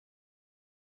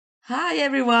Hi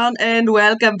everyone and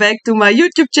welcome back to my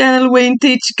YouTube channel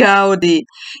Vintage Gaudi.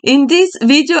 In this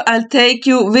video I'll take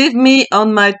you with me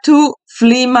on my two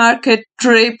flea market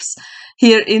trips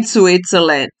here in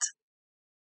Switzerland.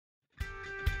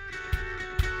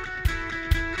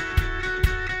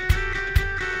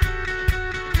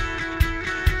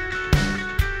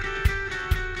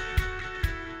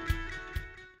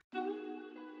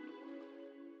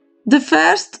 The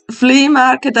first flea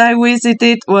market I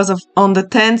visited was on the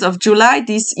 10th of July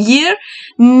this year,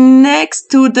 next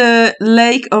to the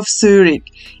Lake of Zurich.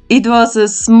 It was a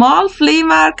small flea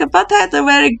market, but had a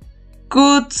very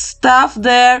good stuff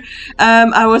there.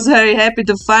 I was very happy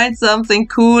to find something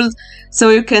cool. So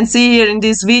you can see here in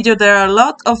this video there are a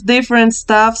lot of different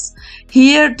stuffs.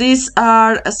 Here these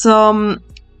are some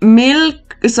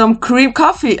milk, some cream,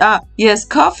 coffee.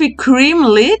 Coffee cream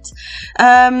lid.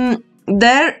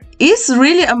 There is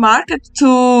really a market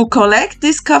to collect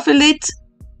this coffee lid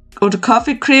or the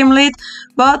coffee cream lid,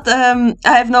 but I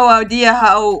have no idea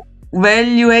how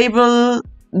valuable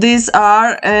these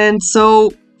are, and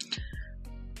so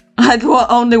I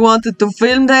only wanted to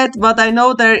film that, but I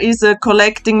know there is a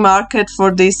collecting market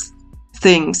for these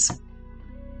things.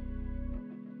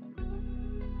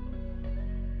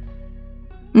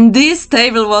 This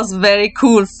table was very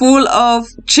cool, full of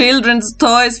children's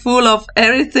toys, full of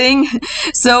everything.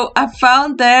 So I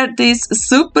found there these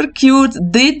super cute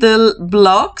diddle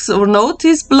blocks or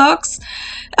notice blocks.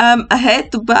 I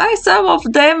had to buy some of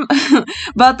them,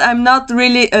 but I'm not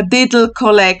really a diddle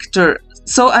collector.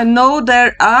 So I know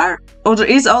there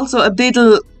is also a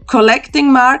diddle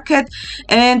collecting market,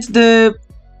 and the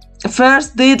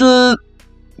first diddle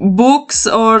books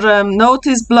or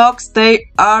notice blocks, they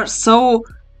are so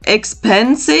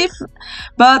expensive,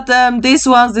 but these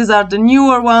are the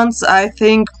newer ones, I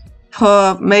think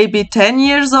maybe 10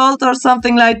 years old or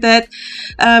something like that.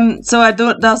 So I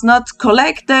does not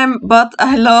collect them, but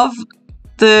I love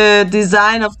the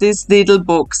design of these diddle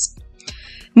books.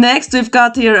 Next we've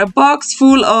got here a box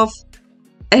full of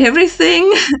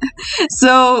everything.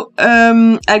 So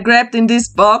I grabbed in this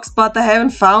box, but I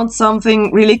haven't found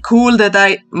something really cool that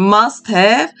I must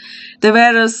have. There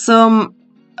were some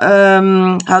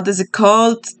how does it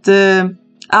called? The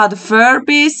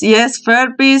Furbies. Yes,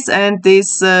 Furbies, and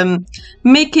these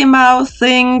Mickey Mouse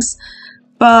things,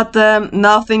 but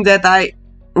nothing that I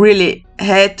really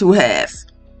had to have.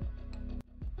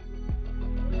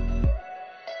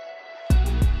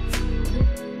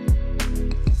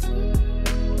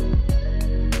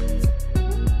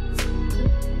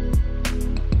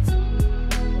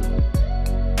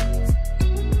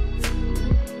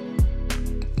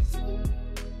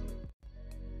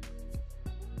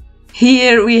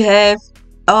 Here we have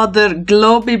other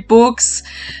Globy books.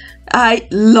 I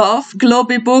love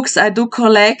Globy books. I do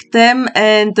collect them,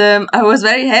 and I was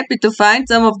very happy to find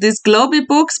some of these Globy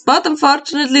books, but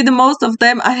unfortunately the most of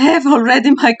them I have already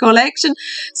in my collection.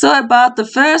 So I bought the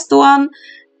first one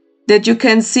that you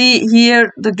can see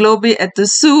here, the Globy at the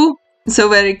zoo. So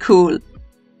very cool.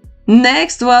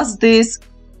 Next was this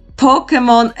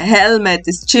Pokemon helmet,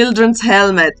 this children's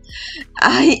helmet.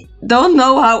 I don't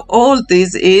know how old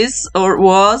this is or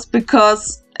was,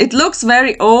 because it looks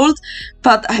very old,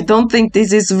 but I don't think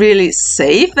this is really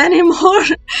safe anymore.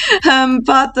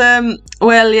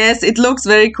 Well, yes, it looks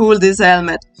very cool, this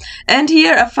helmet. And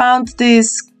here I found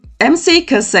these MC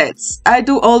cassettes. I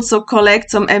do also collect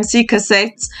some MC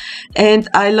cassettes, and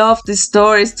I love the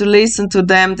stories to listen to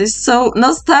them. This is so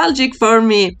nostalgic for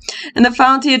me. And I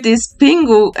found here this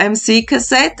Pingu MC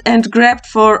cassette and grabbed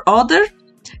for other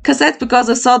cassettes because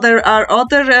I saw there are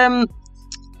other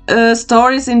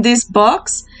stories in this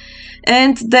box.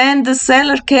 And then the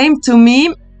seller came to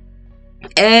me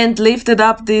and lifted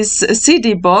up this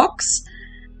CD box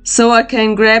so I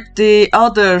can grab the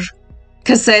other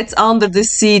cassettes under the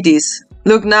CDs.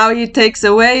 Look, now he takes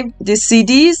away the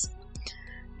CDs,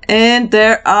 and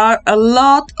there are a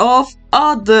lot of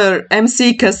other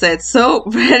MC cassettes. So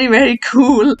very, very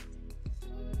cool.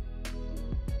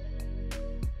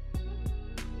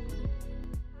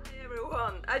 Hi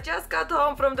everyone, I just got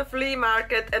home from the flea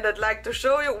market and I'd like to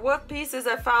show you what pieces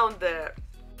I found there.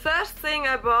 First thing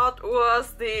I bought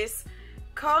was this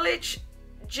college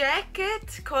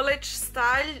jacket, college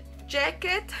style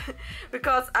jacket,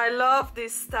 because I love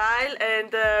this style,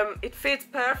 and it fits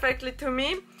perfectly to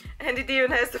me, and it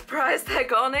even has the price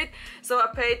tag on it. So I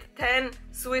paid 10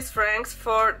 Swiss francs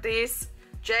for this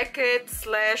jacket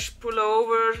slash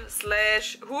pullover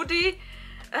slash hoodie.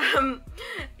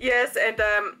 Yes, and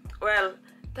well,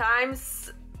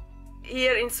 times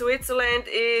here in Switzerland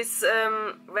is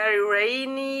very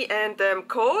rainy and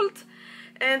cold,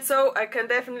 and so I can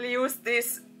definitely use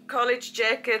this college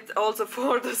jacket also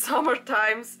for the summer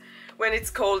times when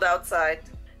it's cold outside.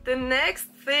 The next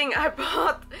thing I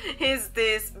bought is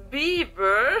this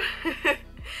beaver,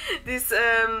 this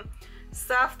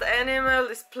stuffed animal,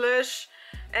 this plush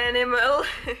animal.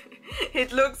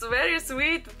 It looks very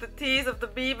sweet with the teeth of the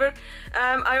beaver.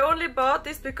 I only bought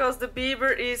this because the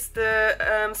beaver is the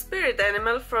spirit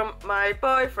animal from my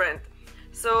boyfriend.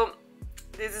 So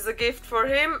this is a gift for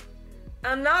him.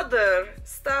 Another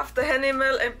stuffed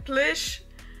animal and plush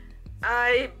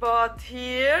I bought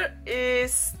here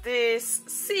is this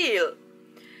seal.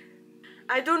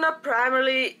 I do not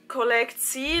primarily collect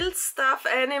seal stuffed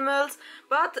animals,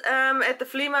 but at the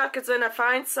flea markets when I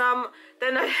find some,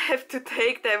 then I have to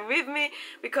take them with me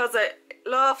because I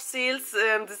love seals.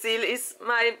 The seal is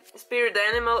my spirit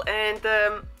animal, and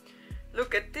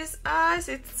look at these eyes,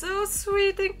 it's so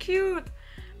sweet and cute.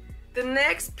 The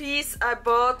next piece I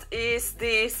bought is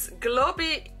this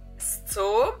Globy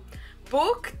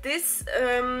book. This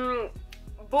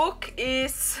book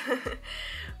is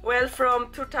well,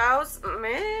 from 2000,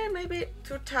 maybe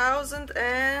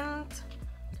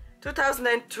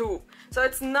 2002. So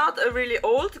it's not a really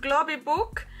old Globy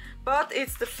book, but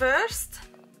it's the first.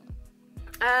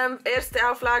 Erste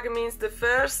Auflage means the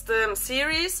first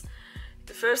series.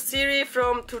 The first series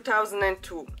from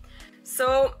 2002.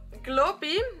 So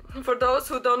Globy, for those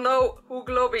who don't know who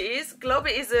Globy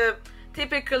is a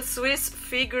typical Swiss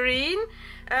figurine.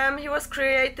 He was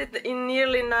created in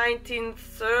nearly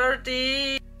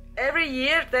 1930. Every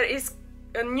year there is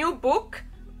a new book,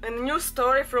 a new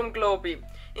story from Globy.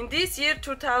 In this year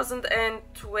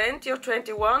 2020 or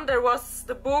 21 there was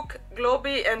the book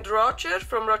Globy and Roger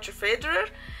from Roger Federer.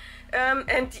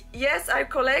 And yes, I'm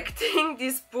collecting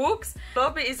these books.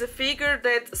 Globy is a figure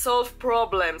that solves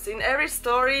problems. In every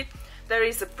story there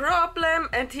is a problem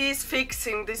and he is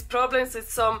fixing these problems with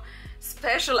some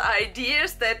special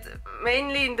ideas that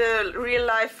mainly in the real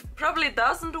life probably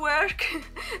doesn't work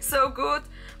so good.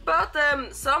 But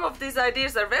some of these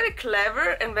ideas are very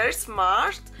clever and very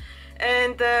smart.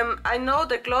 And I know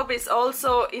that Globy is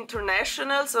also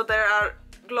international, so there are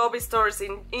Globy stories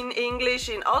in English,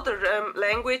 in other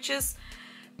languages,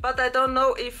 but I don't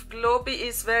know if Globy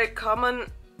is very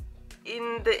common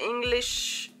in the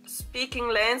English speaking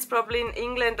lands, probably in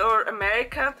England or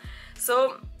America.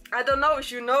 So I don't know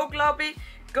if you know Globy,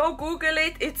 go Google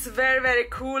it, it's very, very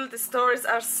cool. The stories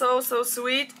are so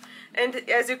sweet, and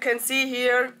as you can see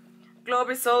here,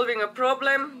 Globy solving a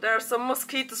problem. There are some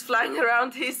mosquitoes flying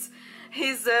around his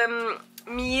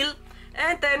meal.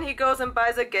 And then he goes and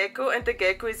buys a gecko, and the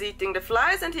gecko is eating the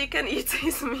flies and he can eat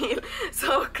his meal.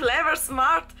 So clever,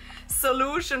 smart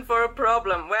solution for a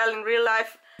problem. Well, in real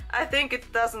life I think it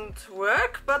doesn't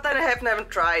work, but I have never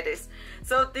tried this.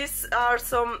 So these are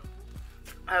some,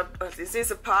 this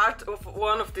is a part of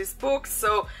one of these books.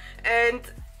 So, and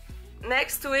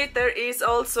next to it there is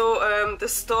also the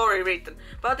story written,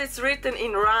 but it's written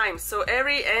in rhymes. So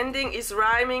every ending is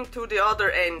rhyming to the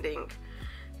other ending.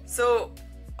 So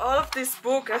all of this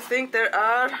book, I think there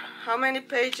are, how many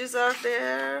pages are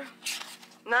there?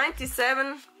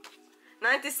 97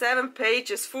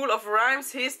 pages full of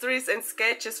rhymes, histories and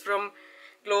sketches from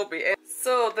Globy.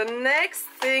 So the next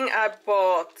thing I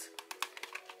bought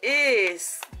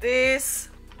is this,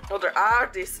 or there are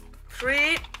these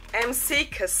 3 MC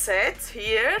cassettes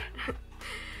here.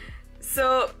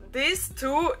 So this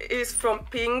too is from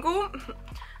Pingu.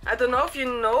 I don't know if you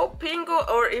know Pingu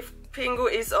or if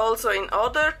Pingu is also in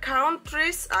other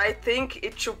countries. I think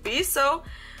it should be so.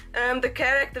 The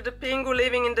character, the Pingu,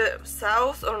 living in the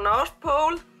South or North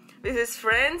Pole with his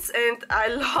friends, and I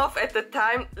love at the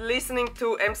time listening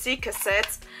to MC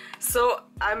cassettes. So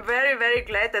I'm very, very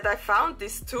glad that I found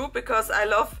this too, because I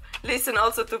love listen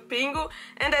also to Pingu.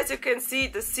 And as you can see,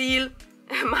 the seal,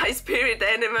 my spirit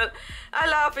animal, I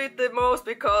love it the most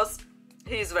because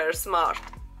he's very smart.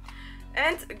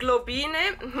 And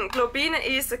Globine. Globine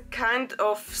is a kind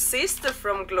of sister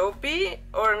from Globy,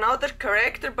 or another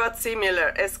character but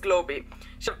similar as Globy.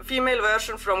 She's a female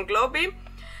version from Globy,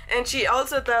 and she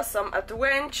also does some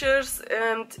adventures.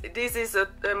 And this is a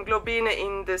Globine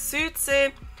in the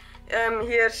Südsee.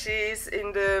 Here she is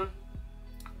in the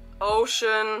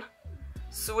ocean,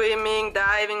 swimming,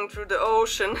 diving through the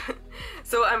ocean.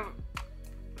 So I'm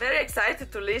very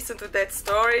excited to listen to that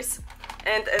stories.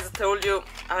 And as I told you,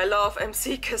 I love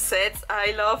MC cassettes,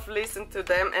 I love listening to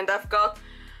them, and I've got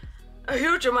a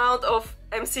huge amount of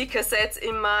MC cassettes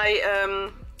in my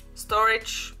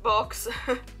storage box.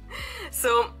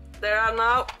 So there are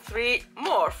now 3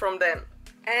 more from them.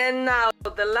 And now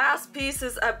the last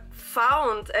pieces I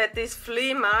found at this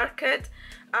flea market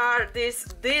are these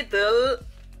diddle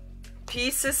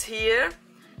pieces here.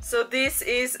 So this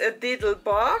is a diddle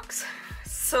box,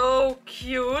 so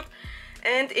cute.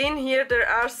 And in here there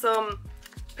are some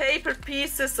paper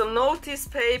pieces, some notice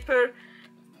paper.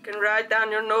 You can write down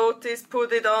your notice,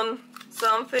 put it on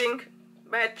something.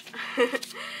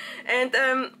 And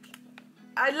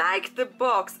I like the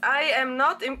box. I am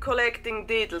not in collecting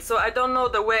diddles, so I don't know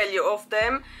the value of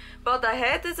them. But I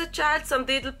had as a child some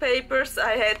diddle papers.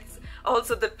 I had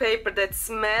also the paper that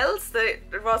smells. There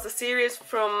was a series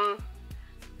from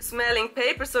smelling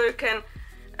paper, so you can,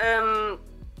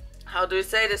 how do you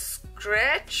say, the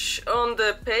scratch on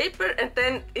the paper and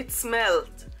then it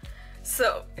smelled.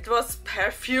 So it was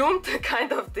perfumed,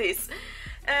 kind of this.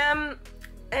 And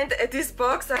this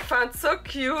box I found so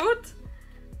cute.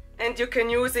 And you can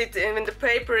use it, and when the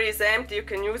paper is empty, you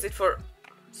can use it for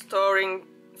storing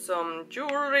some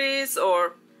jewelries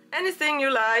or anything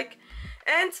you like.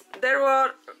 And there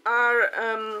are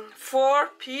 4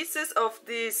 pieces of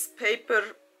these paper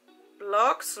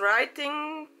blocks,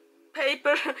 writing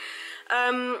paper.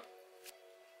 And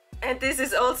this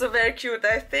is also very cute.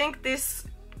 I think this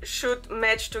should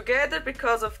match together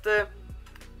because of the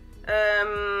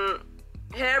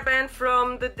hairband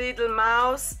from the Diddle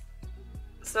Mouse.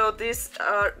 So these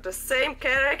are the same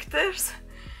characters.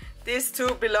 These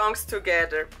two belongs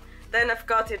together. Then I've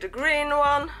got here the green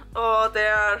one. Oh, they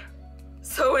are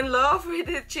so in love with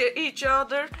each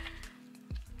other.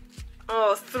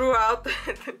 Oh, throughout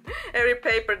every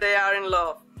paper they are in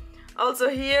love. Also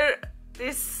here,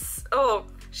 this, oh,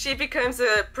 she becomes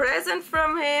a present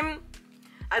from him.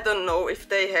 I don't know if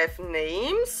they have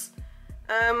names.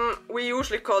 We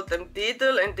usually call them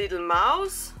Diddle and Diddle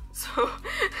Mouse. So,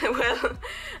 well,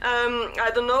 I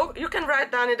don't know. You can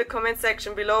write down in the comment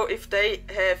section below if they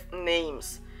have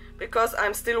names, because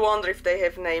I'm still wondering if they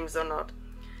have names or not.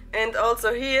 And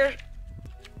also here,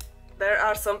 there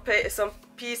are some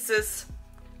pieces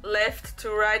left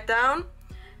to write down.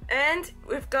 And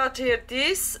we've got here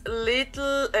this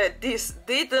little, this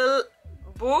Diddle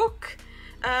book.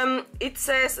 It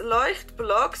says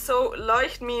Leuchtblock, so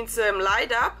Leucht means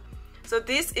light up. So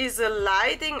this is a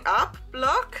lighting up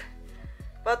block,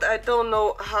 but I don't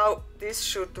know how this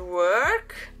should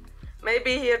work.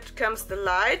 Maybe here comes the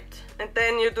light, and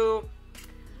then you do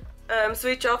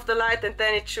switch off the light, and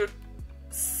then it should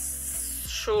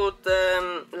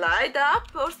light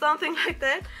up or something like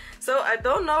that. So I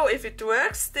don't know if it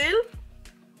works still.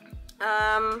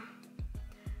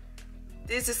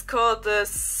 This is called the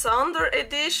Sonder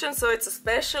edition, so it's a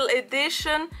special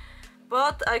edition,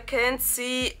 but I can't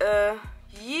see a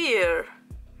year.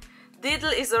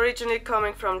 Diddle is originally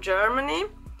coming from Germany,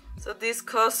 so this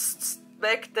costs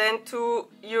back then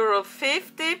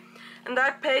 €2.50, and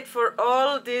I paid for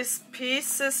all these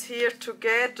pieces here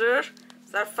together.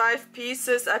 There are 5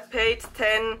 pieces. I paid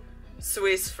 10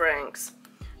 Swiss francs.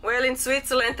 Well, in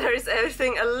Switzerland there is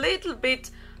everything a little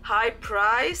bit high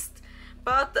priced,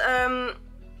 but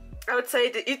I would say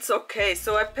that it's okay.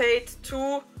 So I paid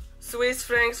 2 Swiss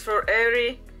francs for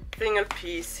every single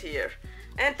piece here.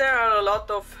 And there are a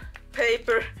lot of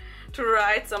paper to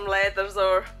write some letters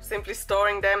or simply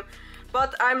storing them.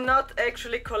 But I'm not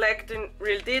actually collecting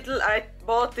real diddle. I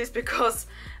bought this because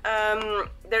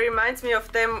they reminds me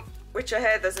of them which I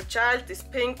had as a child, this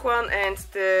pink one and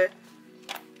the,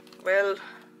 well,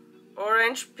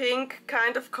 orange pink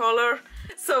kind of color.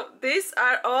 So these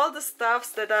are all the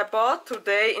stuffs that I bought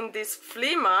today in this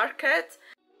flea market.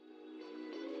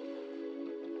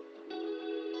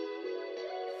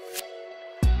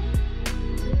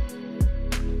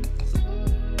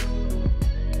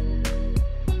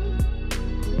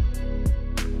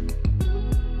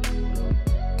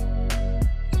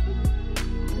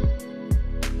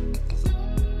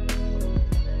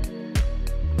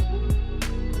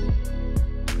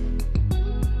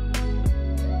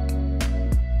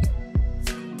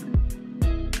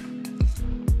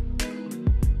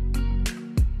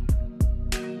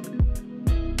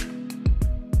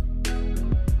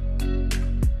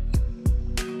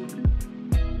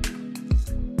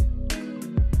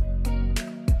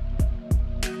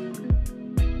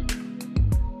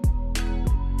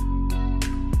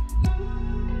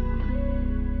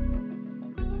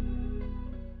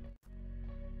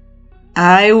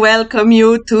 I welcome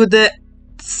you to the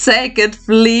second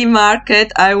flea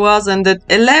market. I was on the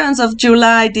 11th of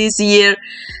July this year.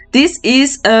 This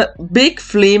is a big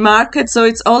flea market, so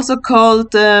it's also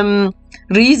called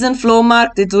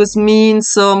Riesenflohmarkt. It was mean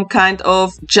some kind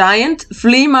of giant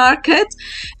flea market,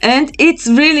 and it's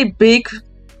really big,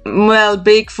 well,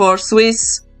 big for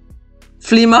Swiss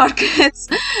flea markets.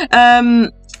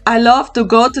 I love to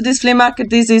go to this flea market.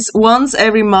 This is once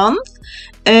every month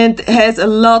and has a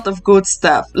lot of good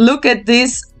stuff. Look at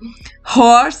this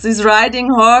horse, this riding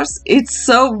horse. It's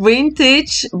so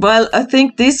vintage. Well, I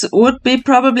think this would be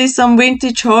probably some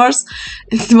vintage horse.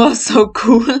 It was so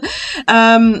cool.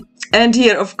 And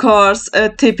here, of course, a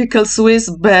typical Swiss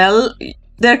bell.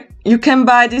 There, you can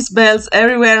buy these bells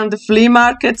everywhere on the flea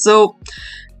market. So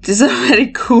these are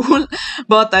very cool,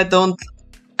 but I don't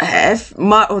have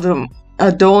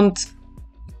I don't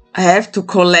have to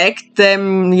collect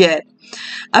them yet.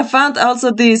 I found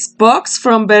also this box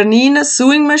from Bernina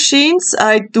sewing machines.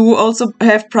 I do also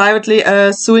have privately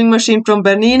a sewing machine from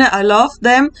Bernina. I love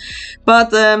them.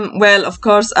 But, well, of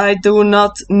course, I do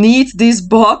not need this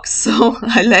box, so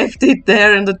I left it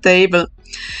there on the table.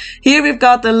 Here we've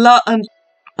got a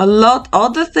lot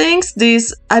other things.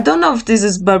 This, I don't know if this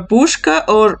is babushka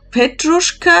or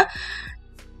petrushka.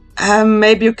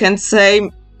 Maybe you can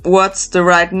say what's the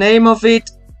right name of it.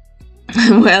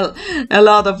 Well, a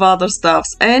lot of other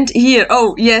stuffs. And here,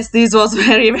 oh yes, this was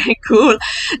very, very cool.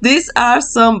 These are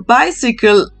some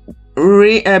bicycle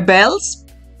bells.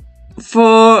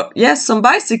 Some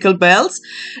bicycle bells.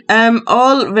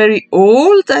 All very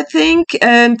old, I think,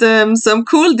 and some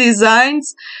cool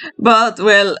designs. But,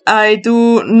 well, I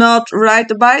do not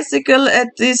ride a bicycle at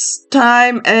this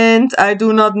time, and I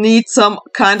do not need some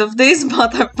kind of this,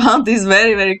 but I found this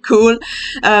very, very cool.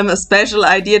 A special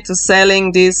idea to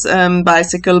selling these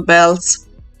bicycle bells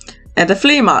at a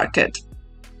flea market.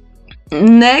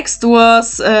 Next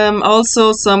was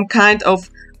also some kind of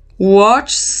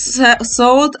watch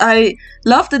sold. I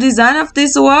love the design of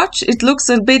this watch. It looks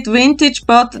a bit vintage,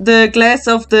 but the glass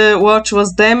of the watch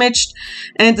was damaged,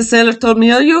 and the seller told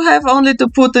me, oh, you have only to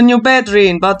put a new battery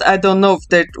in, but I don't know if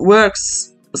that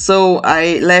works. So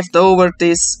I left over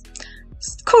this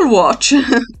cool watch.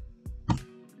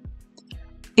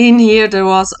 In here there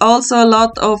was also a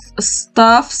lot of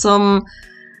stuff,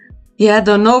 I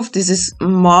don't know if this is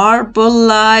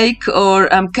marble-like or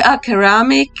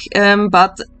ceramic,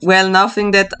 but, well,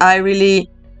 nothing that I really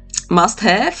must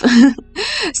have.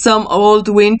 Some old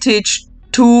vintage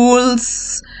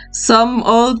tools, some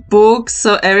old books,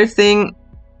 so everything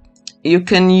you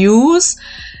can use.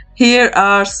 Here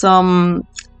are some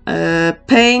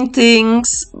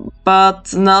paintings,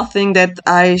 but nothing that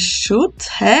I should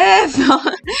have.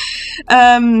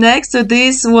 Next to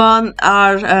this one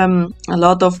are a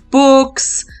lot of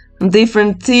books,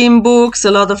 different theme books,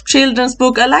 a lot of children's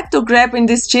books. I like to grab in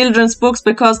these children's books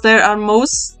because there are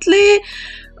mostly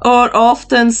or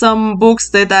often some books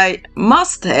that I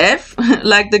must have,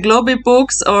 like the Globy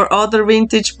books or other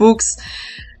vintage books.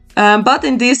 But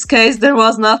in this case, there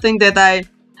was nothing that I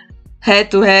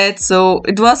had to have, so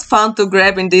it was fun to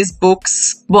grab in this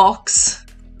box.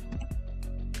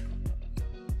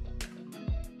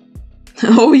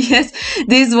 Oh yes,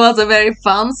 this was a very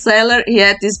fun seller. He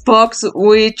had this box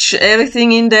which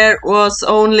everything in there was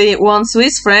only 1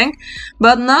 Swiss franc,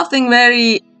 but nothing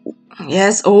very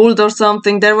old or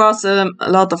something. There was a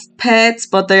lot of pets,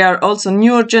 but there are also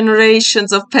newer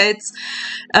generations of pets.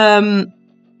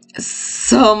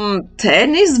 Some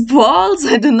tennis balls,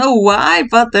 I don't know why,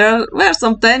 but there were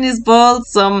some tennis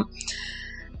balls, some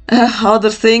other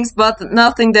things, but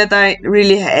nothing that I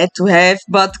really had to have,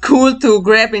 but cool to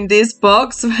grab in this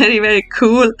box. Very, very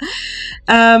cool.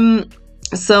 Some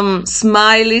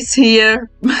smileys here.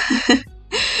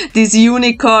 This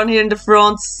unicorn here in the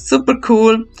front, super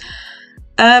cool.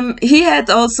 He had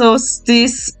also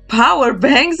these power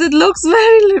banks. It looks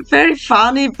very, very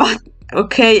funny, but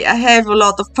okay, I have a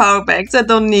lot of power banks. I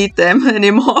don't need them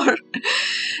anymore.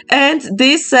 And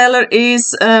this seller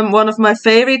is one of my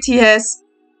favorites. He has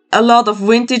a lot of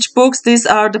vintage books. These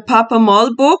are the Papa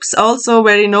Moll books, also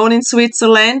very known in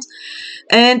Switzerland.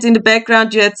 And in the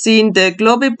background you had seen the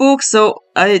Globy books, so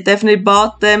I definitely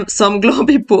bought them some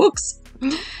Globy books.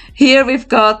 Here we've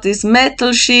got these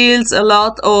metal shields, a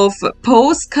lot of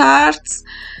postcards.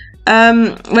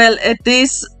 Well, at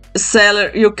this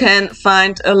seller you can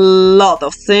find a lot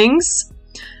of things.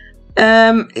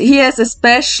 He has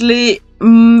especially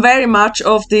very much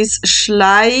of these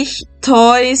Schleich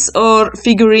toys or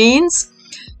figurines.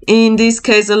 In this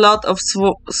case, a lot of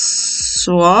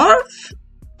Swarf.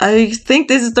 I think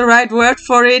this is the right word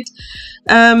for it.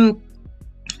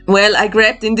 Well, I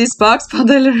grabbed in this box, but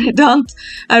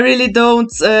I really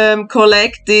don't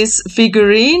collect these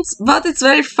figurines. But it's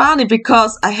very funny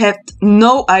because I had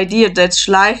no idea that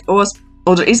Schleich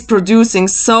is producing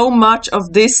so much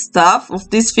of this stuff, of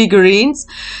these figurines.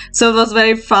 So it was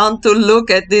very fun to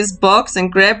look at this box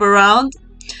and grab around.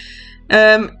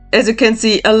 As you can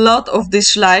see, a lot of these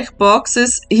Schleich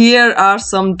boxes. Here are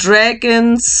some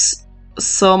dragons,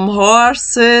 some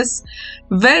horses.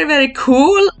 Very, very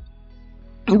cool.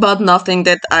 But nothing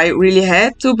that I really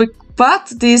had to.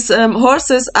 but these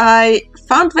horses I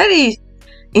found very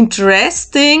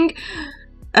interesting.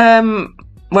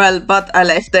 Well, but I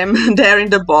left them there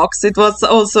in the box. It was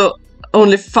also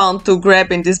only fun to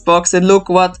grab in this box and look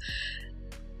what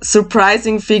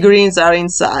surprising figurines are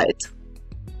inside.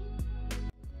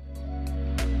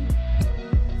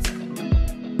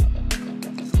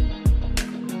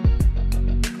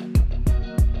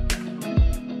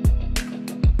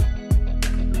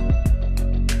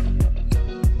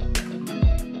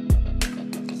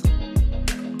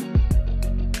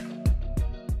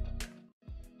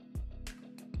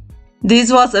 This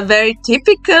was a very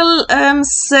typical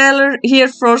seller here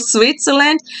for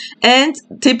Switzerland, and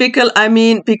typical I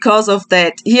mean because of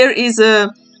that. Here is a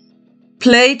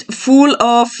plate full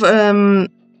of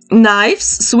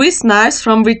knives, Swiss knives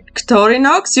from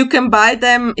Victorinox. You can buy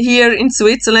them here in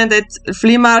Switzerland at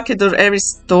Flea Market or every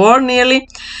store nearly.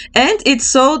 And it's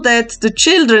so that the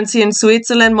children here in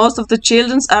Switzerland, most of the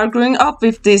children are growing up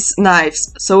with these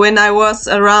knives. So when I was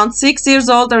around 6 years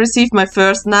old, I received my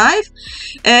first knife.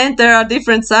 And there are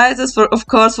different sizes. Of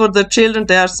course, for the children,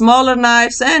 they are smaller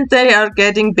knives, and they are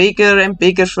getting bigger and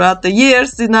bigger throughout the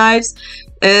years, the knives,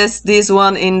 as this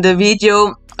one in the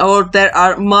video. Or there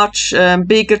are much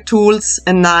bigger tools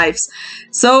and knives.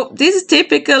 So this is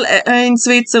typical in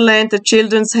Switzerland. The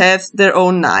children have their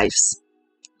own knives.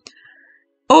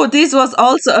 Oh, this was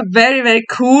also a very, very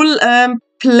cool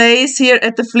place here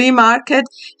at the flea market.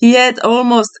 He had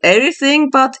almost everything,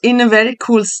 but in a very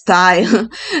cool style.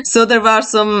 So there were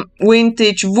some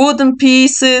vintage wooden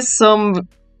pieces, some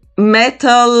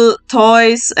metal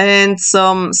toys, and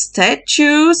some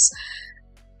statues,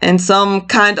 and some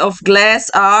kind of glass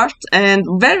art, and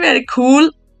very, very cool.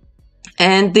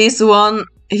 And this one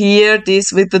here,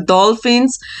 this with the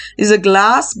dolphins, is a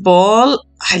glass ball.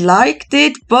 I liked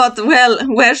it, but well,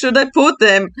 where should I put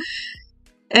them?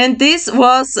 And this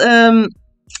was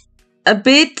a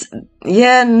bit,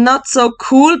 not so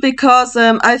cool, because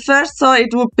I first thought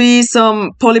it would be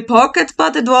some Polly Pocket,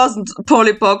 but it wasn't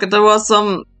Polly Pocket. There was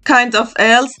some kind of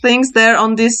else things there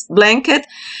on this blanket.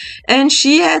 And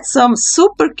she had some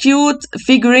super cute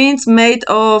figurines made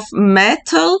of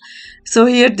metal. So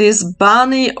here this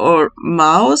bunny or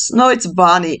mouse. No, it's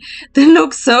bunny. They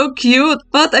look so cute.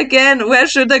 But again, where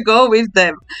should I go with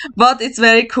them? But it's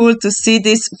very cool to see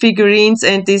these figurines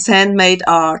and this handmade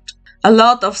art. A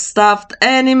lot of stuffed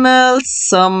animals,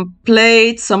 some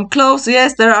plates, some clothes.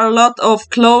 Yes, there are a lot of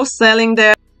clothes selling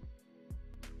there.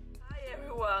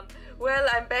 Well,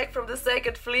 I'm back from the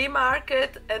second flea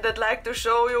market, and I'd like to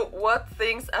show you what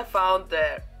things I found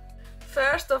there.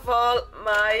 First of all,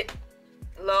 my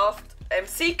loved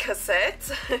MC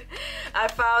cassettes. I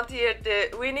found here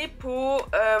the Winnie Pooh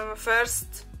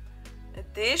first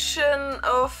edition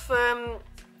of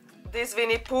these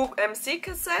Winnie Pooh MC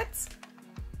cassettes.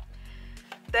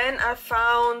 Then I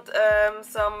found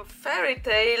some fairy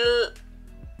tale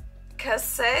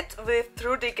cassette with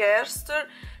Trudy Gerster.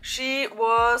 She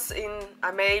was in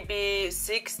maybe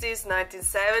 60s,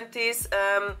 1970s,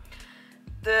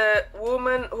 the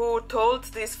woman who told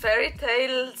these fairy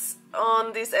tales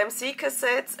on these MC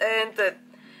cassettes, and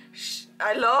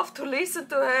I love to listen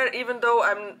to her, even though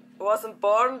I wasn't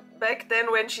born back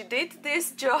then when she did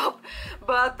this job,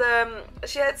 but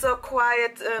she had so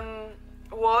quiet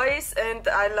voice, and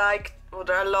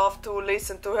I love to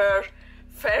listen to her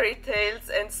fairy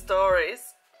tales and stories.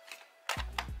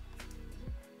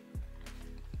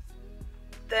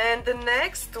 Then the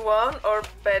next one, or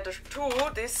better two,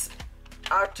 these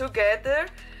are together.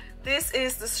 This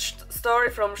is the story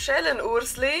from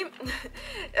Schellenursli.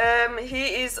 He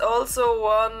is also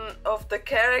one of the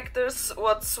characters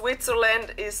what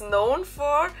Switzerland is known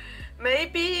for.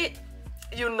 Maybe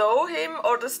you know him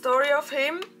or the story of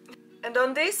him. And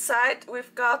on this side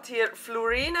we've got here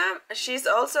Florina. She's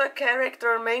also a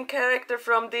character, main character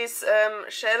from these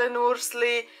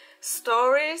Schellenursli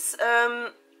stories,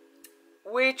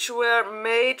 which were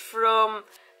made from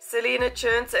Celine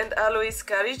Jones and Alois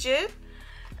Carigier.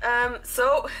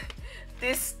 So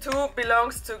these two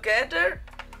belongs together,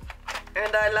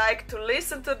 and I like to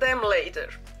listen to them later.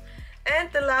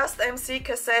 And the last MC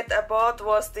cassette I bought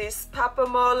was this Papa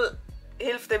Moll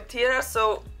hilft dem Tier,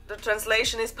 so the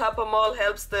translation is Papa Moll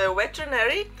helps the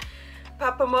veterinary.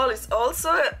 Papa Moll is also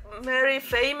a very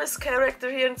famous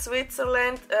character here in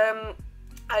Switzerland.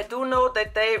 I do know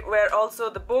that they were also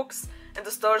the books and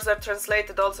the stories are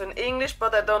translated also in English,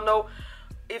 but I don't know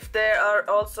if they are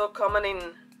also common in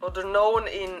or known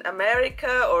in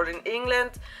America or in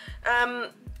England.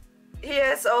 He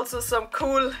has also some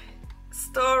cool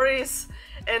stories,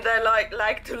 and I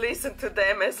like to listen to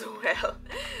them as well.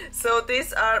 So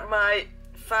these are my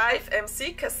 5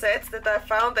 MC cassettes that I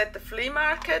found at the flea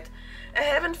market. I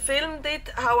haven't filmed it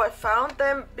how I found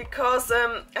them because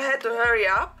I had to hurry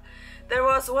up. There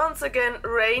was once again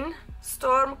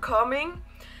rainstorm coming,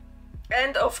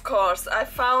 and of course I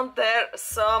found there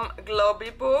some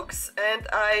Globby books, and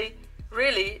I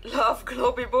really love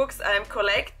Globby books. I'm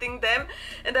collecting them,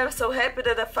 and I'm so happy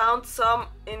that I found some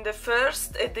in the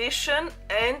first edition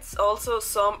and also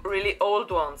some really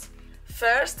old ones.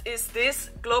 First is this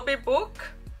Globby book.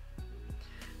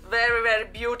 Very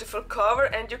beautiful cover,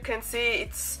 and you can see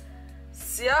it's,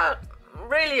 yeah,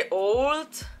 really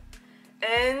old.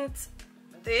 And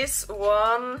this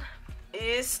one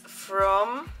is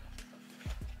from,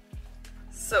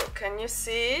 so can you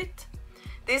see it?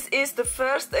 This is the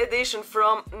first edition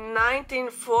from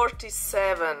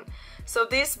 1947. So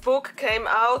this book came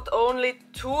out only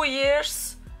 2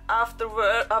 years after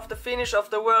finish of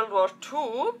the World War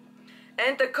II.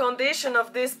 And the condition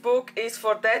of this book is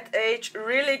for that age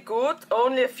really good.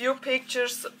 Only a few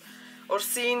pictures or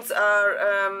scenes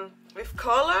are with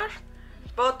color,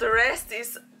 but the rest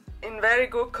is in very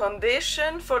good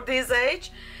condition for this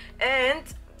age. And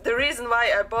the reason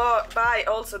why I buy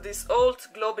also these old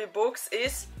Globby books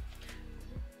is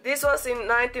this was in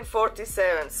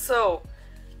 1947. So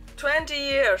 20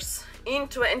 years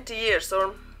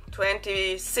or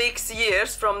 26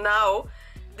 years from now,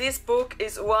 this book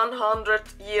is 100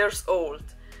 years old.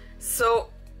 So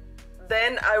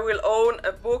then I will own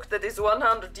a book that is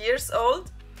 100 years old,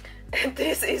 and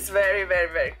this is very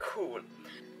cool.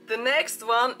 The next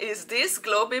one is this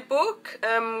Globby book,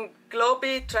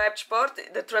 Globby treibt Sport.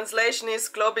 The translation is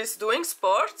Globby's doing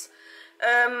sports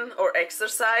or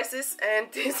exercises,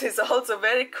 and this is also a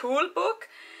very cool book.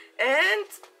 And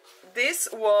this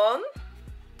one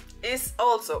is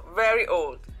also very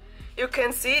old. You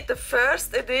can see the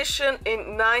first edition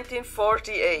in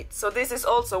 1948. So this is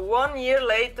also 1 year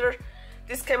later.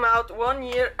 This came out 1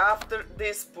 year after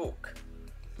this book.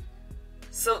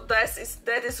 So that is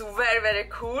very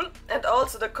cool. And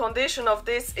also the condition of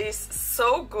this is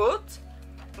so good.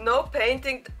 No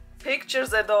painting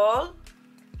pictures at all.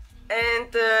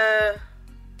 And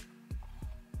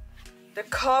the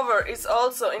cover is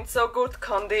also in so good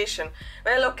condition.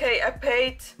 Well, okay, I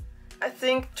paid I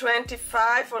think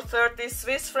 25 or 30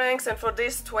 Swiss francs, and for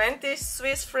this 20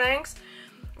 Swiss francs.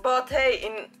 But hey,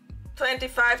 in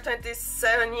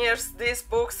 25-27 years these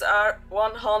books are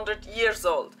 100 years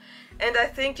old, and I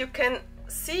think you can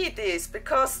see this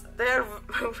because they're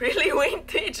really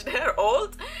vintage, they're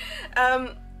old,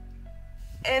 and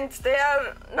they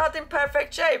are not in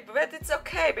perfect shape, but it's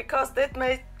okay because that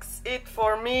makes it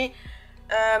for me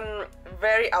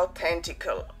very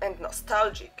authentical and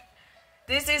nostalgic.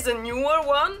 This is a newer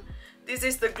one. This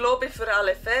is the Globby für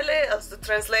alle Fälle, as the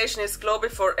translation is Globby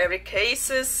for every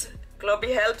cases.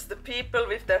 Globby helps the people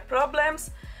with their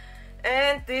problems.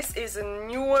 And this is a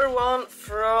newer one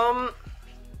from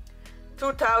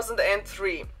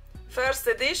 2003. First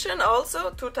edition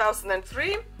also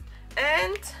 2003,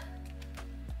 and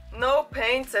no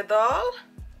paints at all.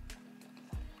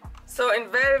 So in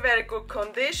very good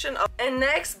condition. And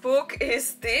next book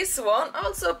is this one,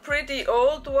 also a pretty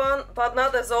old one, but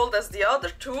not as old as the other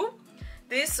two.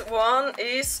 This one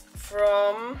is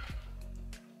from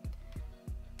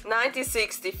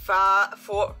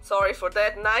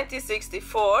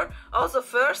 1964, also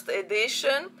first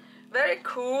edition, very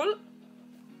cool.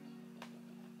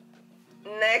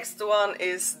 Next one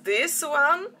is this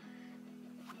one.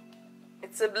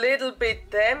 It's a little bit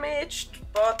damaged,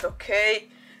 but okay.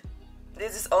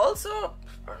 This is also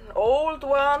an old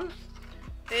one.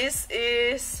 This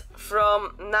is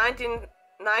from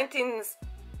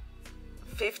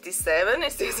 1957,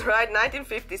 is this right?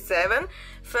 1957,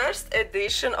 first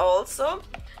edition also.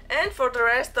 And for the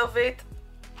rest of it,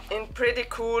 in pretty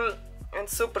cool and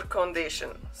super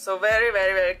condition. So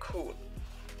very cool.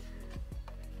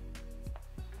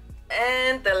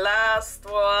 And the last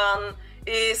one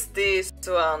is this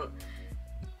one.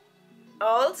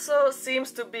 Also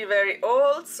seems to be very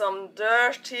old, some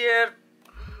dirt here,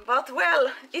 but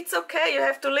well, it's okay, you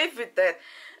have to live with that.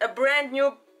 A brand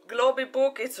new Globby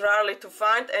book is rarely to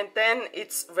find, and then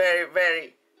it's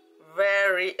very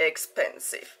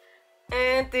expensive.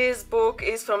 And this book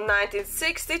is from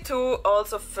 1962,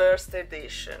 also first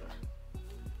edition.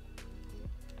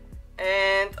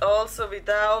 And also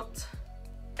without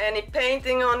any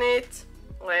painting on it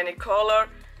or any color,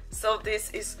 so this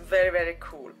is very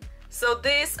cool. So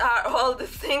these are all the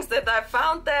things that I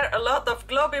found there, a lot of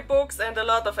Globby books and a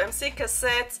lot of MC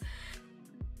cassettes.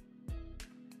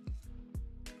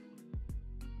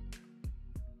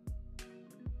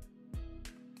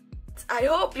 I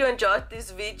hope you enjoyed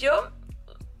this video.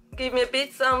 give me a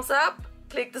big thumbs up,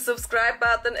 click the subscribe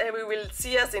button, and we will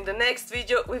see us in the next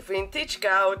video with Vintage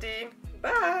Gaudi.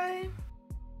 Bye!